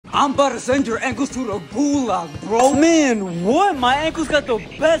I'm about to send your ankles to the gulag, bro. Man, what? My ankles got the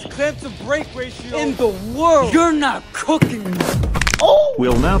best cramp to break ratio In the world. You're not cooking me. Oh!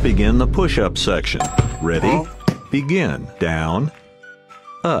 We'll now begin the push-up section. Ready? Begin. Down,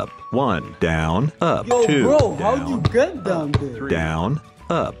 up. 1, down, up. Yo, 2, bro, down, how'd you get down there? 3, down,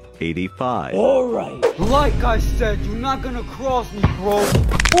 up. 85. Alright. Like I said, you're not gonna cross me, bro.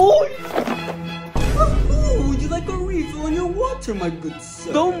 Oh! Would you like a refill on your water, my good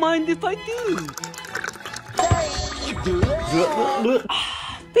sir? Don't mind if I do.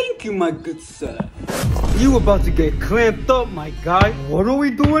 Thank you, my good sir. You about to get clamped up, my guy. What are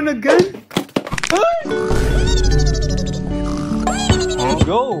we doing again?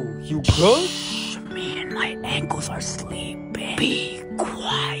 Yo, you good? Shh, man, my ankles are sleeping. Be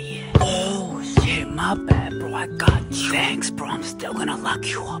quiet. Oh, shit, my bad, bro. I got you. Thanks, bro. I'm still gonna lock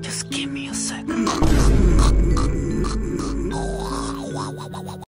you up. Just give me a second.